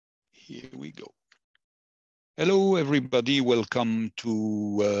Here we go. Hello, everybody. Welcome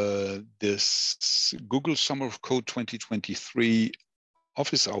to this Google Summer of Code 2023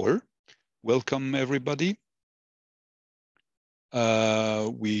 office hour. Welcome, everybody.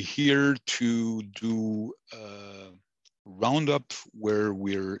 We're here to do a roundup where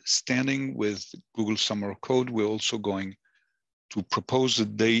we're standing with Google Summer of Code. We're also going to propose a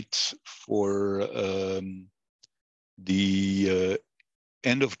date for the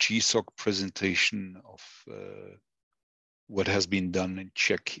end of GSoC presentation of what has been done and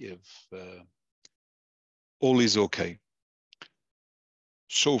check if all is okay.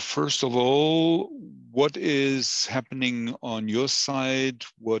 So first of all, what is happening on your side?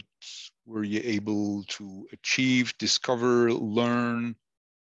 What were you able to achieve, discover, learn,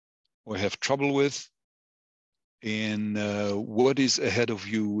 or have trouble with? And what is ahead of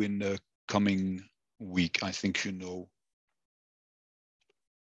you in the coming week? I think you know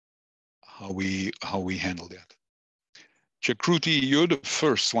how we handle that. Chakruti, you're the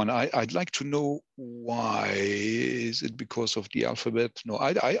first one. I'd like to know why. Is it because of the alphabet? No,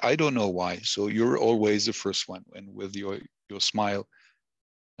 I don't know why. So you're always the first one, and with your smile,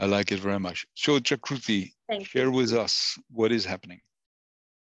 I like it very much. So Chakruti, share with us what is happening.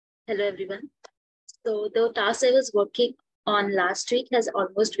 Hello, everyone. So the task I was working on last week has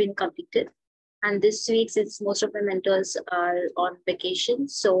almost been completed. And this week, since most of my mentors are on vacation,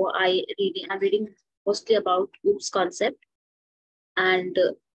 so I'm reading mostly about OOPS concept. And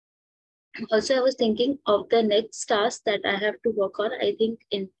also I was thinking of the next task that I have to work on. I think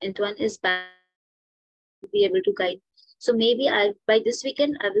Antoine is back to be able to guide. So maybe by this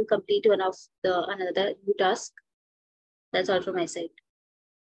weekend, I will complete another new task. That's all from my side.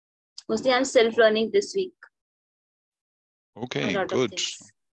 Mostly I'm self-learning this week. Okay, good.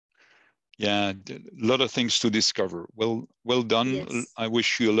 Yeah, a lot of things to discover. Well done. Yes. I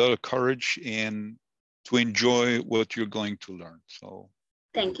wish you a lot of courage and to enjoy what you're going to learn. So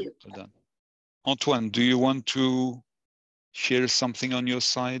thank you. Well done. Antoine, do you want to share something on your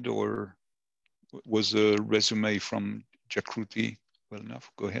side, or was a resume from Jakruti well enough?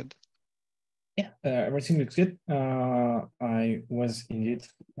 Go ahead. Yeah, everything looks good. I was indeed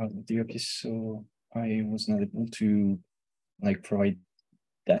at the office, so I was not able to provide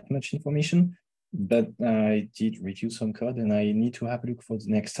that much information, but I did review some code and I need to have a look for the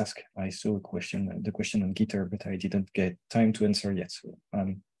next task. I saw the question on Gitter, but I didn't get time to answer yet. So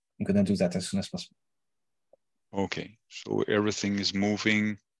I'm gonna do that as soon as possible. Okay, so everything is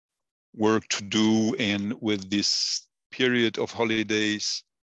moving, work to do, and with this period of holidays,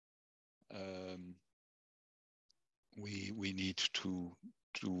 we need to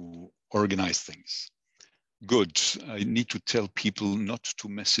organize things. Good. I need to tell people not to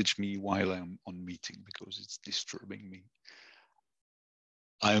message me while I'm on meeting because it's disturbing me.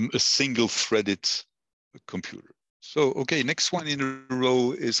 I'm a single-threaded computer. So, okay, next one in a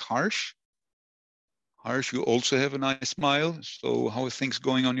row is Harsh. Harsh, you also have a nice smile. So how are things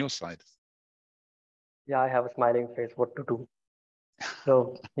going on your side? Yeah, I have a smiling face. What to do?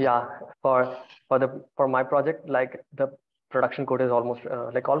 So yeah, for my project, the production code is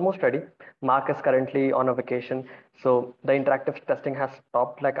almost ready. Mark is currently on a vacation, so the interactive testing has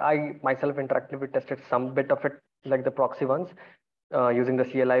stopped. I myself interactively tested some bit of it, like the proxy ones, using the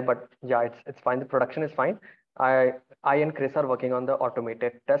CLI. But yeah, it's fine. The production is fine. I and Chris are working on the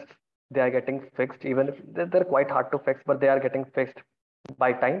automated tests. They are getting fixed, even if they're quite hard to fix, but they are getting fixed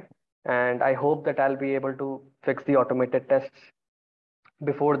by time. And I hope that I'll be able to fix the automated tests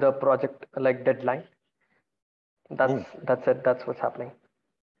before the project deadline. That's it. That's what's happening.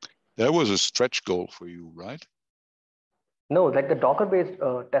 That was a stretch goal for you, right? No, like the Docker-based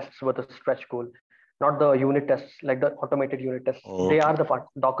tests were the stretch goal, not the unit tests, like the automated unit tests. Okay. They are the part.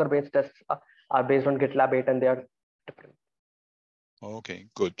 Docker-based tests are based on GitLab 8 and they are different. Okay,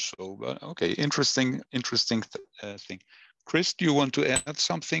 good. So, okay, interesting thing. Chris, do you want to add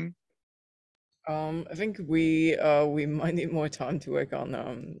something? I think we might need more time to work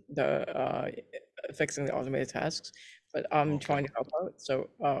on fixing the automated tasks, but I'm trying to help out. So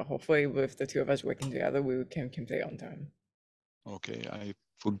hopefully, with the two of us working together, we can complete on time. Okay, I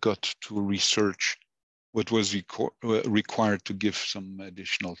forgot to research what was required to give some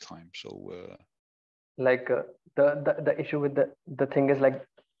additional time. So, the issue with the thing is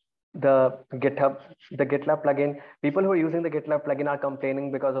the GitLab plugin. People who are using the GitLab plugin are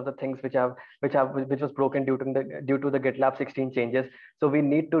complaining because of the things which was broken due to the GitLab 16 changes. So we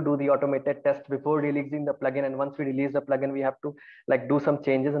need to do the automated test before releasing the plugin, and once we release the plugin, we have to do some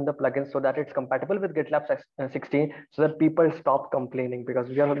changes in the plugin so that it's compatible with GitLab 16, so that people stop complaining, because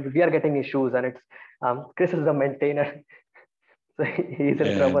we are getting issues, and it's Chris is the maintainer. So he's in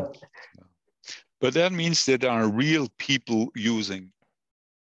And, trouble. but that means that there are real people using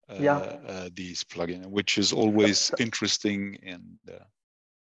Yeah. these plugins, which is always interesting. And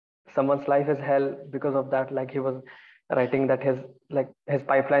Someone's life is hell because of that. Like he was writing that his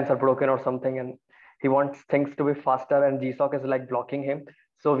pipelines are broken or something, and he wants things to be faster, and GSoC is like blocking him.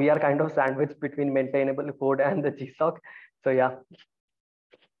 So we are kind of sandwiched between maintainable code and the GSoC. So yeah,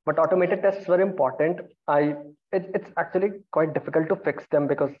 but automated tests were important. It's actually quite difficult to fix them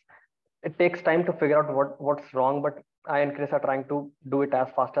because it takes time to figure out what's wrong. But I and Chris are trying to do it as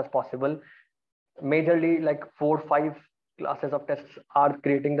fast as possible. Majorly, like 4 5 classes of tests are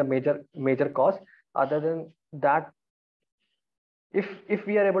creating the major cause. Other than that, if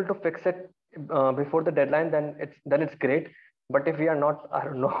we are able to fix it before the deadline, then it's great. But if we are not, I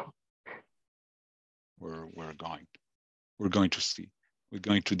don't know. we're going to see. We're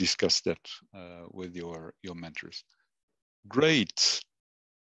going to discuss that with your mentors. Great.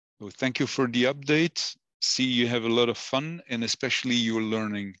 So thank you for the update. See, you have a lot of fun, and especially you're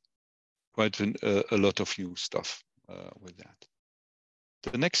learning quite a lot of new stuff with that.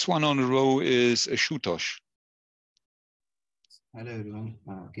 The next one on the row is Ashutosh. Hello everyone,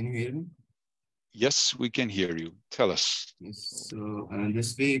 can you hear me? Yes, we can hear you. Tell us. Yes. So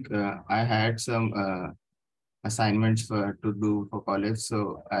this week I had some assignments to do for college,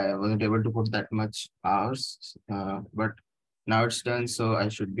 so I wasn't able to put that much hours, but now it's done, so I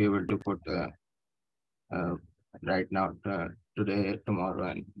should be able to put right now, today, tomorrow,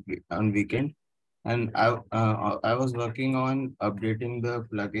 and on weekend. And I was working on updating the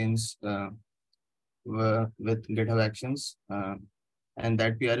plugins with GitHub Actions, and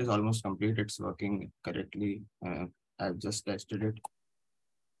that PR is almost complete. It's working correctly. I've just tested it.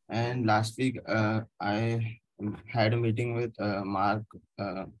 And last week, I had a meeting with Mark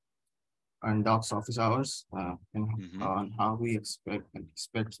on Doc's office hours, on how he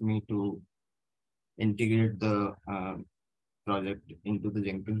expects me to integrate the project into the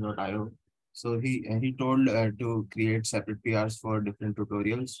Jenkins.io. So he told to create separate PRs for different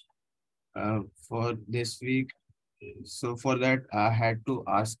tutorials for this week. So for that, I had to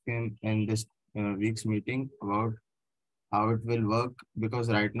ask him in this week's meeting about how it will work, because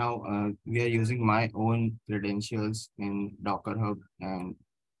right now we are using my own credentials in Docker Hub and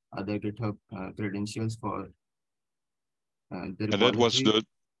other GitHub credentials for the repository.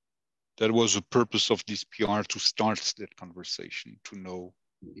 That was the purpose of this PR, to start that conversation, to know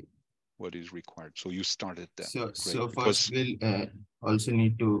what is required. So you started that. So first we'll also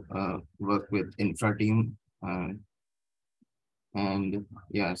need to work with infra team, and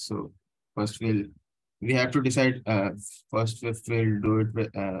yeah, so first we have to decide first if we'll do it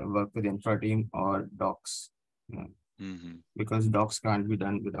with work with infra team or docs, because docs can't be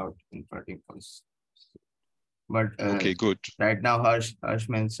done without infra team first. But okay, good. Right now, Harsh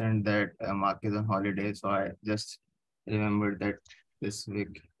mentioned that Mark is on holiday, so I just remembered that this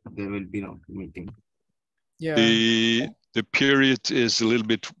week there will be no meeting. Yeah. The period is a little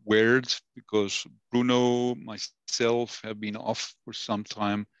bit weird because Bruno, myself have been off for some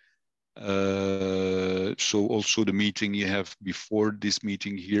time. So also the meeting you have before this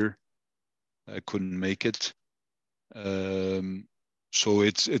meeting here, I couldn't make it. So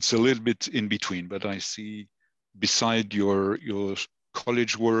it's a little bit in between, but I see beside your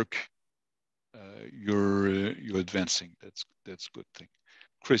college work, you're advancing. That's a good thing.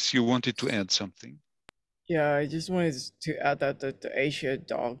 Chris, you wanted to add something? Yeah, I just wanted to add that the Asia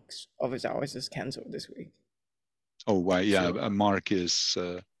Docs office hours is canceled this week. Oh, why? Yeah, Mark is.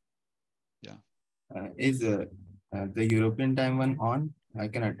 Is the European time one on? I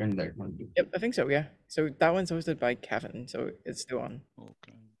can attend that one too. Yep, I think so. Yeah, so that one's hosted by Kevin, so it's still on.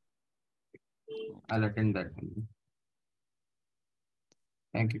 Okay. I'll attend that one.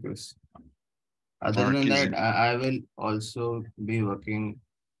 Thank you, Chris. Other than that, I will also be working.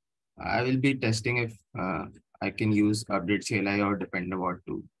 I will be testing if I can use update CLI or dependabot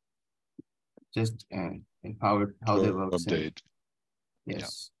to just how they work. Update. Yes.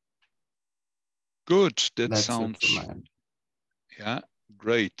 Yeah. Good. That's sounds. it from my end. Yeah,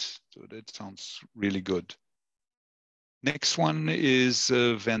 great. So that sounds really good. Next one is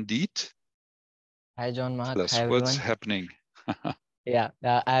Vandit. Hi, John, Mark. Plus, hi, everyone. what's happening? Yeah,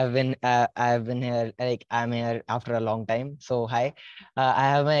 I've been here, like I'm here after a long time. So hi, I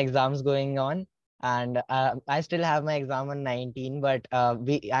have my exams going on, and I still have my exam on 19. But I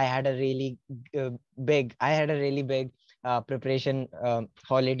had a really big preparation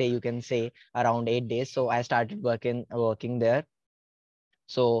holiday, you can say, around 8 days. So I started working there.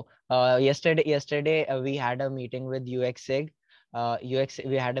 So yesterday we had a meeting with UXSig. UX.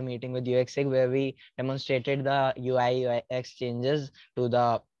 We had a meeting with UX where we demonstrated the UI UX changes to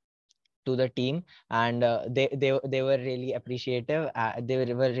the team, and they were really appreciative. They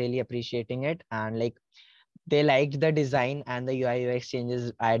were really appreciating it, and like they liked the design and the UI UX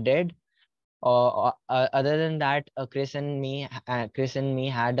changes I did. Other than that, Chris and me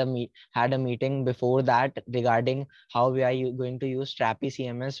had a meeting before that regarding how we are going to use Strappy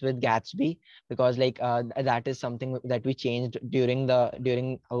CMS with Gatsby, because like that is something that we changed while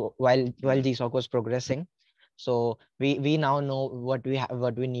GSoC was progressing. So we now know what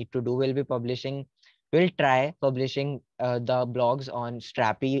we need to do. We'll try publishing the blogs on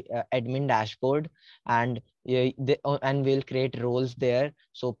Strappy admin dashboard, and and we'll create roles there,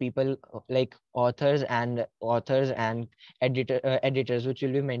 so people like authors and editors, which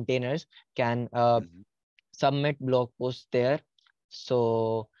will be maintainers, can submit blog posts there.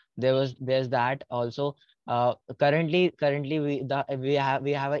 So there's that also. Currently we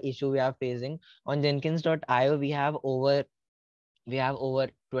have an issue we are facing on Jenkins.io. We have over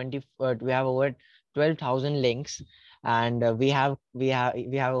 12,000 links, and we have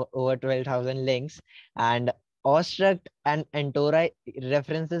over 12,000 links, and Ostruct and Entora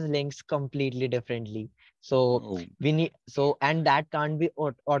references links completely differently. So and that can't be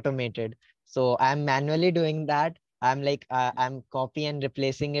automated. So I'm manually doing that. I'm copy and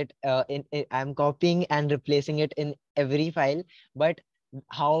replacing it I'm copying and replacing it in every file, but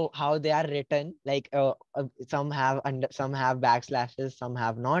how they are written, like some have backslashes, some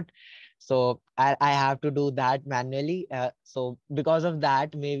have not. So I have to do that manually. So because of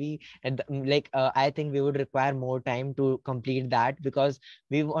that, maybe I think we would require more time to complete that, because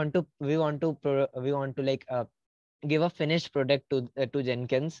we want to like give a finished product to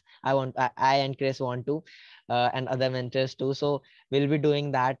Jenkins. I and Chris want to, and other mentors too. So we'll be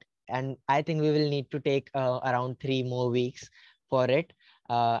doing that, and I think we will need to take around 3 more weeks for it.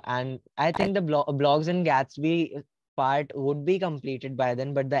 And I think the blogs in Gatsby part would be completed by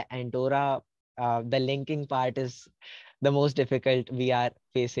then, but the Entora, the linking part is the most difficult we are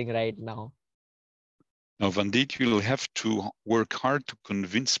facing right now. Now, Vandit, you'll have to work hard to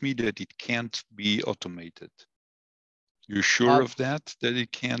convince me that it can't be automated. You're sure of that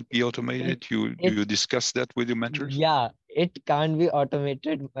it can't be automated? You discussed that with your mentors? Yeah, it can't be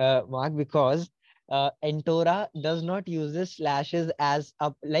automated, Mark, because Entora does not use the slashes as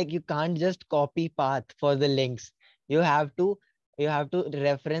up. Like, you can't just copy path for the links. You have to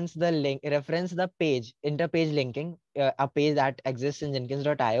reference the page, interpage linking, a page that exists in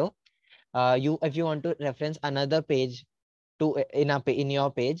Jenkins.io. If you want to reference another page in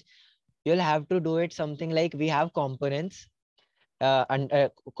your page, you'll have to do it something like, we have components,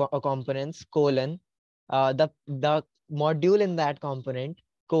 components colon, the module in that component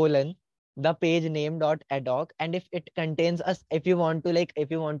colon, the page name dot ad hoc, and if it contains us, if you want to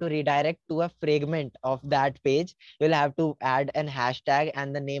redirect to a fragment of that page, you'll have to add an hashtag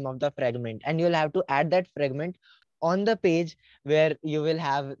and the name of the fragment, and you'll have to add that fragment on the page where you will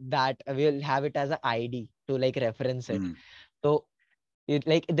have we'll have it as an ID to like reference it. So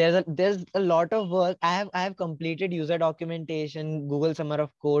there's a lot of work. I have completed user documentation, Google Summer of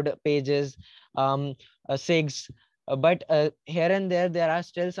Code pages, SIGs, but here and there are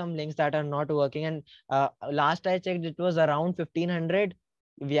still some links that are not working. And last I checked, it was around 1,500.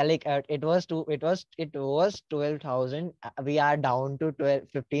 We are like it was 12,000. We are down to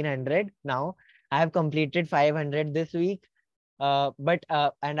 1,500 now. I have completed 500 this week,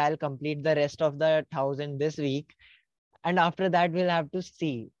 and I'll complete the rest of the 1,000 this week. And after that, we'll have to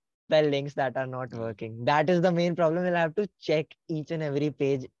see the links that are not working. That is the main problem. We'll have to check each and every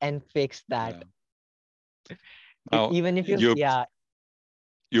page and fix that. Now, even if you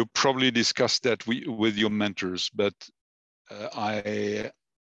probably discussed that with your mentors, but I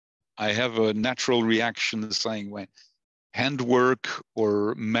have a natural reaction saying, when handwork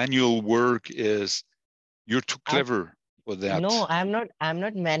or manual work is, you're too clever for that. No, I'm not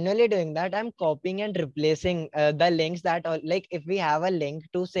manually doing that. I'm copying and replacing the links that are, like, if we have a link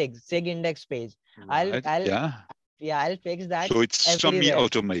to SIG index page, right. I'll fix that. So it's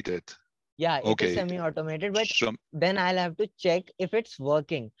semi-automated. Yeah, it is semi-automated, but then I'll have to check if it's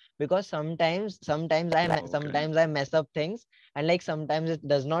working, because sometimes I mess up things, and like sometimes it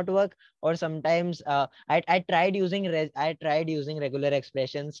does not work, or sometimes I tried using regular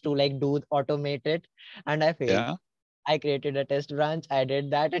expressions to like do automate it, and I failed. Yeah. I created a test branch. I did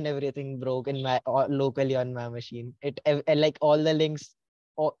that, and everything broke in my locally on my machine. It like all the links,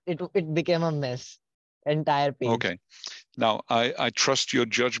 it became a mess. Entire page. Okay. Now I trust your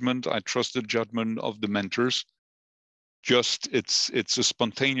judgment. I trust the judgment of the mentors. Just it's a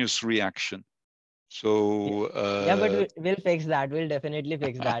spontaneous reaction. So yeah, but we'll fix that. We'll definitely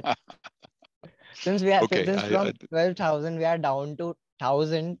fix that. Since we are okay, since from 12,000 we are down to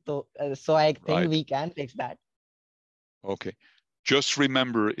 1,000, so I think right. we can fix that. Okay, just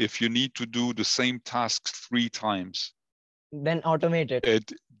remember, if you need to do the same tasks 3 times, then automate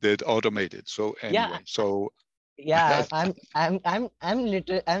it. That automate it. So anyway, so yeah, I'm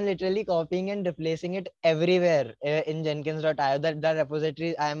literally copying and replacing it everywhere in Jenkins.io. That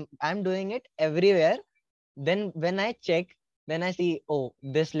repository, I'm doing it everywhere. Then when I check, then I see, oh,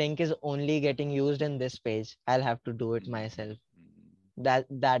 this link is only getting used in this page. I'll have to do it myself.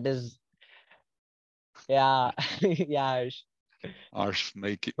 That is, yeah, yeah. Arsh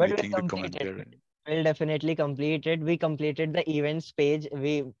making the comment there. We'll definitely complete it. We completed the events page.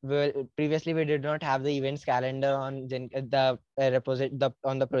 Previously we did not have the events calendar on the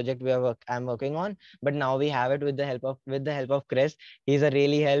on the project I'm working on, but now we have it with the help of Chris. He's a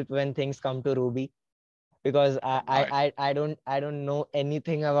really help when things come to Ruby, because I don't know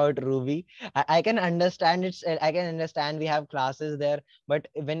anything about Ruby. I can understand I can understand we have classes there, but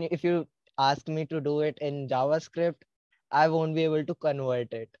if you ask me to do it in JavaScript, I won't be able to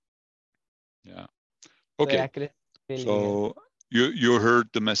convert it. Yeah. Okay. So you heard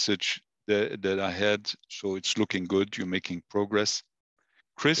the message that I had. So it's looking good. You're making progress.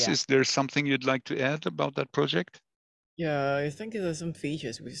 Chris, is there something you'd like to add about that project? Yeah, I think there are some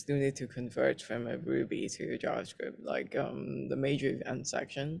features we still need to convert from a Ruby to JavaScript, like the major event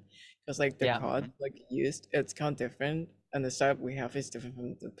section, because like the code like used, it's kind of different, and the setup we have is different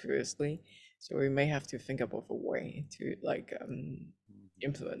from the previously. So we may have to think up of a way to like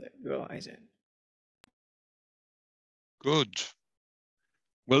implement it, realize it. Good.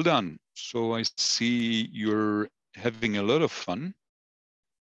 Well done. So I see you're having a lot of fun.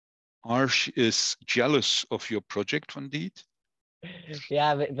 Arsh is jealous of your project, indeed.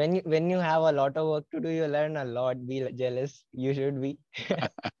 Yeah, when you have a lot of work to do, you learn a lot. Be jealous. You should be.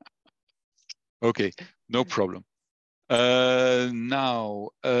 Okay, no problem.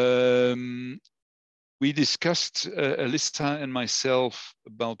 Now, we discussed, Alyssa and myself,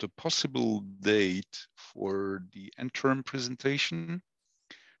 about a possible date for the end-term presentation.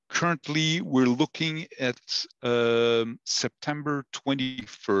 Currently, we're looking at September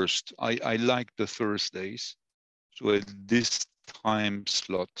 21st. I like the Thursdays. So at this time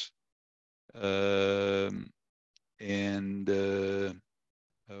slot. We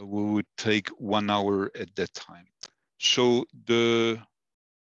would take 1 hour at that time. So the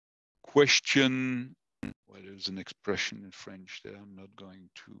question, well, there's an expression in French that I'm not going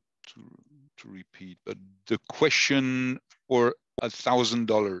to repeat, but the question for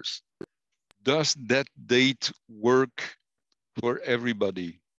 $1,000, does that date work for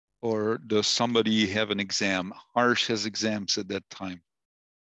everybody? Or does somebody have an exam? Harsh has exams at that time.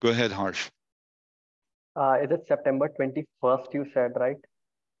 Go ahead, Harsh. Is it September 21st, you said, right?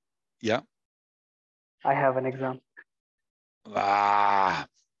 Yeah. I have an exam.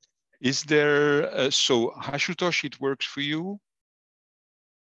 Is there, so Hashutosh, it works for you?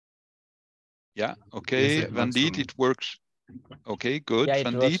 Yeah, okay. Yes, Vandit, it works. Okay, good. Yeah, it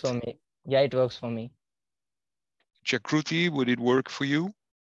Vandit. works for me. Yeah, it works for me. Jakruti, would it work for you?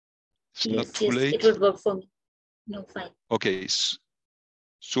 It's not too late. It would work for me. No, fine. Okay,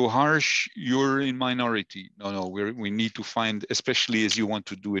 so Harsh, you're in minority. No, we need to find, especially as you want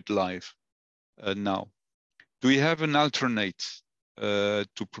to do it live now. Do we have an alternate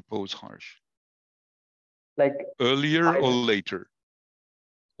to propose, Harsh? Like earlier or later?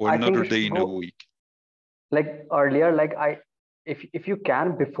 Or another day in a week? Like earlier, like if you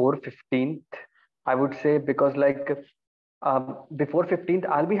can before 15th, I would say, because like before 15th,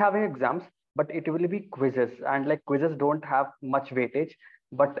 I'll be having exams, but it will be quizzes, and like quizzes don't have much weightage.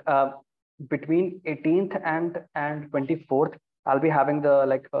 But between 18th and 24th, I'll be having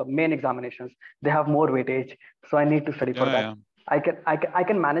the main examinations. They have more weightage, so I need to study for that. Yeah. I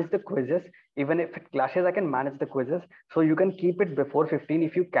can manage the quizzes. Even if it clashes, I can manage the quizzes. So you can keep it before 15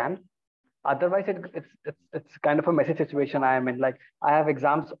 if you can. Otherwise, it's kind of a messy situation I am in. Like I have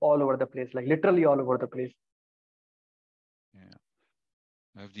exams all over the place, like literally all over the place. Yeah,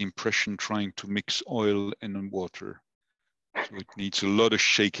 I have the impression trying to mix oil and water, so it needs a lot of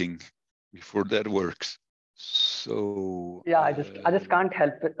shaking before that works. So yeah, I just can't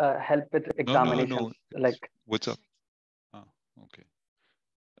help with examinations. No. Like what's up? Okay.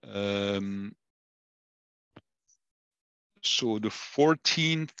 So the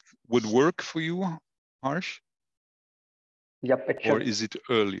 14th would work for you, Harsh? Yep, it should. Or is it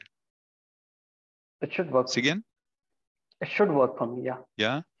earlier? It should work. Say again? It should work for me, yeah.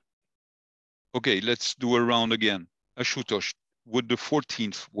 Yeah? Okay, let's do a round again. Ashutosh, would the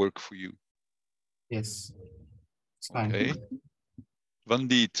 14th work for you? Yes, it's fine. Okay.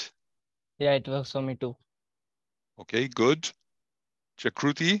 Vandit. Yeah, it works for me too. Okay, good.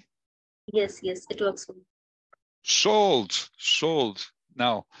 Chakruti. Yes, yes, it works for me. Sold.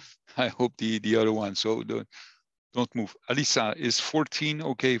 Now, I hope the other one. So don't move. Alisa, is 14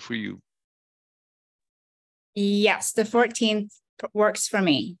 okay for you? Yes, the 14th works for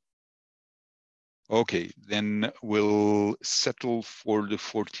me. Okay, then we'll settle for the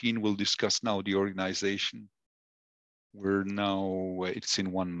 14. We'll discuss now the organization. We're now, it's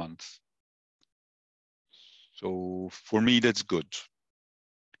in 1 month. So for me, that's good.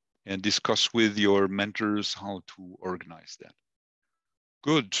 And discuss with your mentors how to organize that.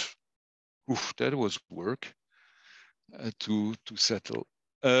 Good. Oof, that was work to settle.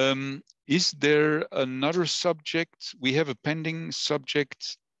 Is there another subject? We have a pending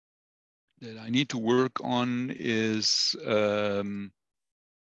subject that I need to work on is the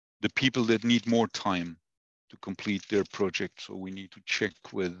people that need more time to complete their project. So we need to check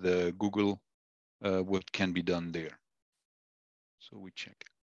with Google what can be done there. So we check.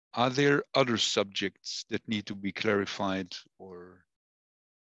 Are there other subjects that need to be clarified or?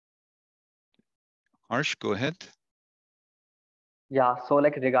 Harsh, go ahead. Yeah, so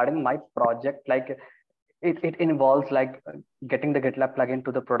like regarding my project, like it involves like getting the GitLab plugin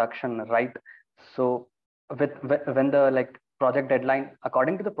to the production, right? So when the like project deadline,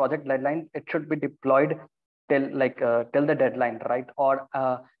 according to the project deadline, it should be deployed till till the deadline, right? Or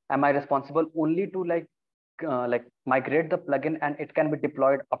am I responsible only to like migrate the plugin and it can be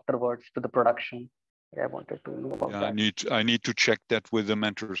deployed afterwards to the production? I wanted to know about that. I need to check that with the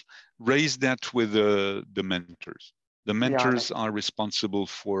mentors. Raise that with the mentors. The mentors Yeah, are responsible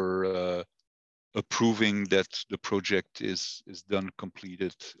for approving that the project is done,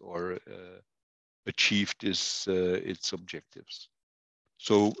 completed, or achieved its objectives.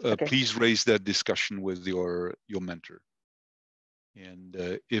 So okay. please raise that discussion with your mentor. And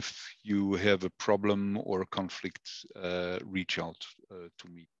if you have a problem or a conflict, reach out to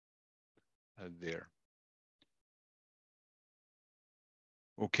me there.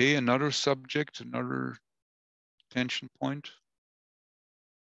 Okay, another subject, another tension point?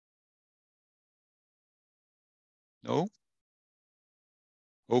 No?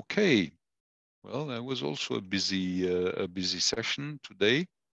 Okay. Well, that was also a busy session today.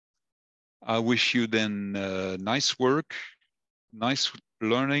 I wish you then nice work, nice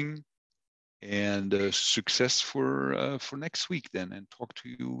learning, and success for next week then, and talk to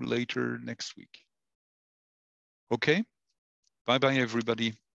you later next week. Okay. Bye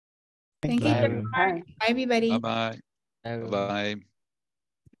everybody. Thank you, Bye. Mark. Bye, everybody. Bye. Bye. Bye.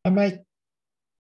 Bye-bye.